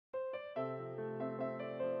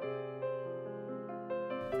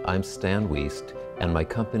I'm Stan Wiest, and my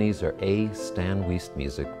companies are A. Stan Wiest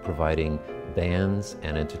Music, providing bands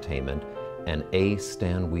and entertainment, and A.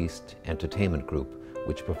 Stan Wiest Entertainment Group,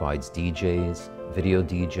 which provides DJs, video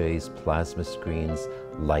DJs, plasma screens,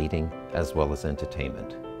 lighting, as well as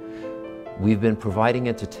entertainment. We've been providing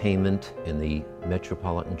entertainment in the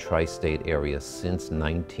metropolitan tri-state area since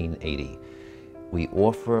 1980. We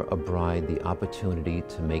offer a bride the opportunity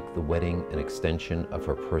to make the wedding an extension of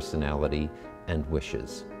her personality and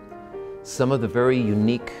wishes. Some of the very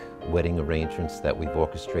unique wedding arrangements that we've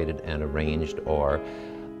orchestrated and arranged are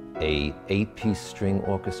an 8-piece string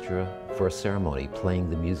orchestra for a ceremony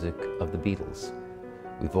playing the music of the Beatles.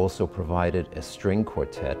 We've also provided a string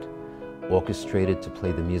quartet orchestrated to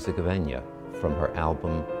play the music of Enya from her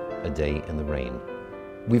album A Day in the Rain.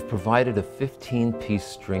 We've provided a 15-piece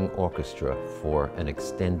string orchestra for an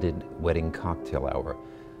extended wedding cocktail hour,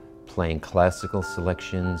 playing classical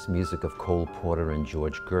selections, music of Cole Porter and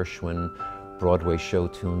George Gershwin, Broadway show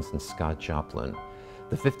tunes, and Scott Joplin.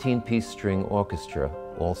 The 15-piece string orchestra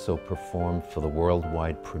also performed for the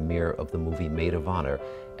worldwide premiere of the movie Maid of Honor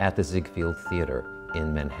at the Ziegfeld Theater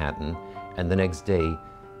in Manhattan, and the next day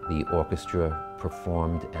the orchestra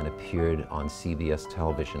performed and appeared on CBS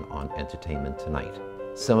television on Entertainment Tonight.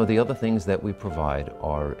 Some of the other things that we provide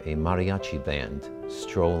are a mariachi band,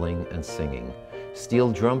 strolling and singing,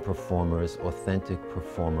 steel drum performers, authentic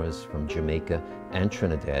performers from Jamaica and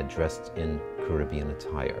Trinidad dressed in Caribbean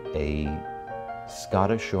attire, a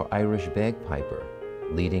Scottish or Irish bagpiper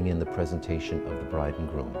leading in the presentation of the bride and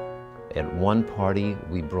groom. At one party,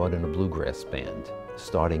 we brought in a bluegrass band,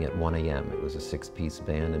 starting at 1 a.m. It was a 6-piece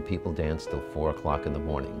band and people danced till 4 o'clock in the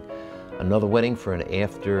morning. Another wedding for an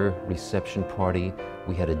after reception party,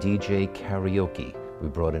 we had a DJ karaoke. We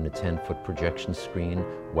brought in a 10-foot projection screen,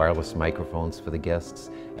 wireless microphones for the guests,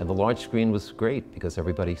 and the large screen was great because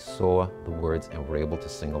everybody saw the words and were able to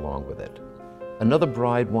sing along with it. Another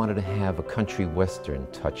bride wanted to have a country western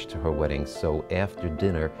touch to her wedding, so after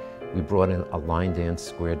dinner, we brought in a line dance,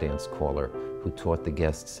 square dance caller who taught the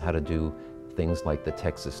guests how to do things like the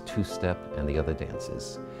Texas two-step and the other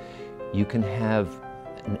dances. You can have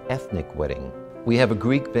an ethnic wedding. We have a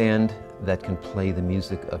Greek band that can play the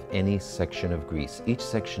music of any section of Greece. Each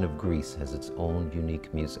section of Greece has its own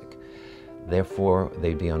unique music. Therefore,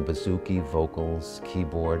 they'd be on bouzouki, vocals,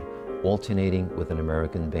 keyboard, alternating with an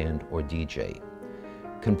American band or DJ.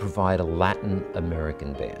 Can provide a Latin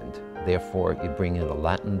American band. Therefore, you bring in a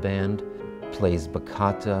Latin band, plays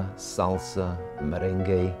bachata, salsa,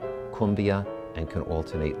 merengue, cumbia, and can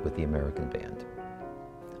alternate with the American band.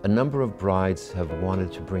 A number of brides have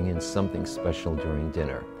wanted to bring in something special during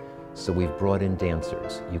dinner, so we've brought in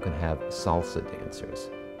dancers. You can have salsa dancers,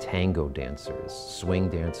 tango dancers, swing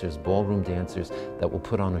dancers, ballroom dancers that will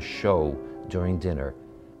put on a show during dinner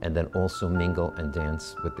and then also mingle and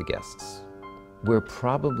dance with the guests. We're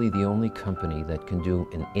probably the only company that can do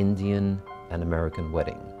an Indian and American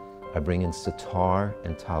wedding. I bring in sitar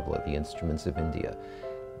and tabla, the instruments of India.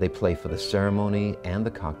 They play for the ceremony and the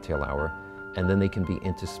cocktail hour, and then they can be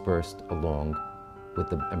interspersed along with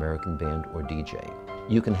the American band or DJ.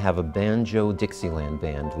 You can have a banjo Dixieland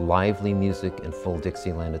band, lively music in full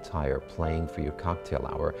Dixieland attire, playing for your cocktail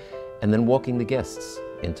hour, and then walking the guests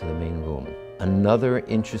into the main room. Another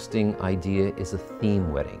interesting idea is a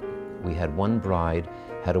theme wedding. We had one bride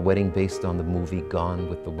had a wedding based on the movie Gone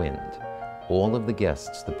with the Wind. All of the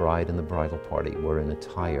guests, the bride and the bridal party, were in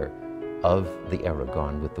attire of the era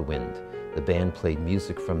Gone with the Wind. The band played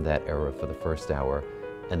music from that era for the first hour,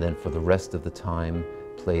 and then for the rest of the time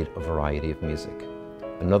played a variety of music.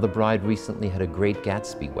 Another bride recently had a Great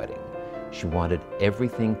Gatsby wedding. She wanted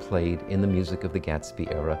everything played in the music of the Gatsby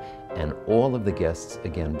era, and all of the guests,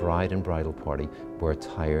 again bride and bridal party, were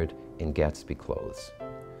attired in Gatsby clothes.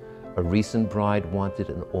 A recent bride wanted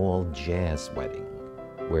an all-jazz wedding,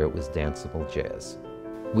 where it was danceable jazz.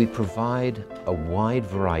 We provide a wide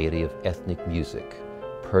variety of ethnic music: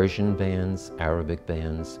 Persian bands, Arabic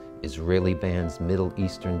bands, Israeli bands, Middle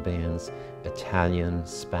Eastern bands, Italian,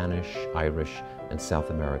 Spanish, Irish, and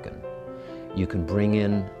South American. You can bring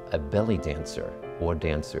in a belly dancer or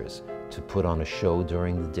dancers to put on a show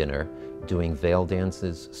during the dinner, doing veil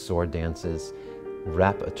dances, sword dances,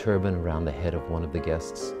 wrap a turban around the head of one of the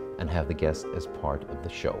guests, and have the guest as part of the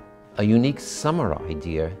show. A unique summer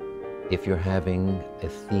idea, if you're having a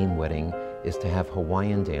theme wedding, is to have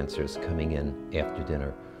Hawaiian dancers coming in after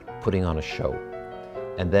dinner, putting on a show.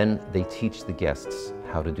 And then they teach the guests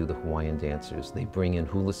how to do the Hawaiian dancers. They bring in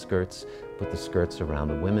hula skirts, put the skirts around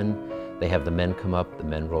the women. They have the men come up, the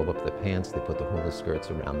men roll up their pants, they put the hula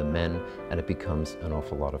skirts around the men, and it becomes an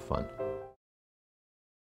awful lot of fun.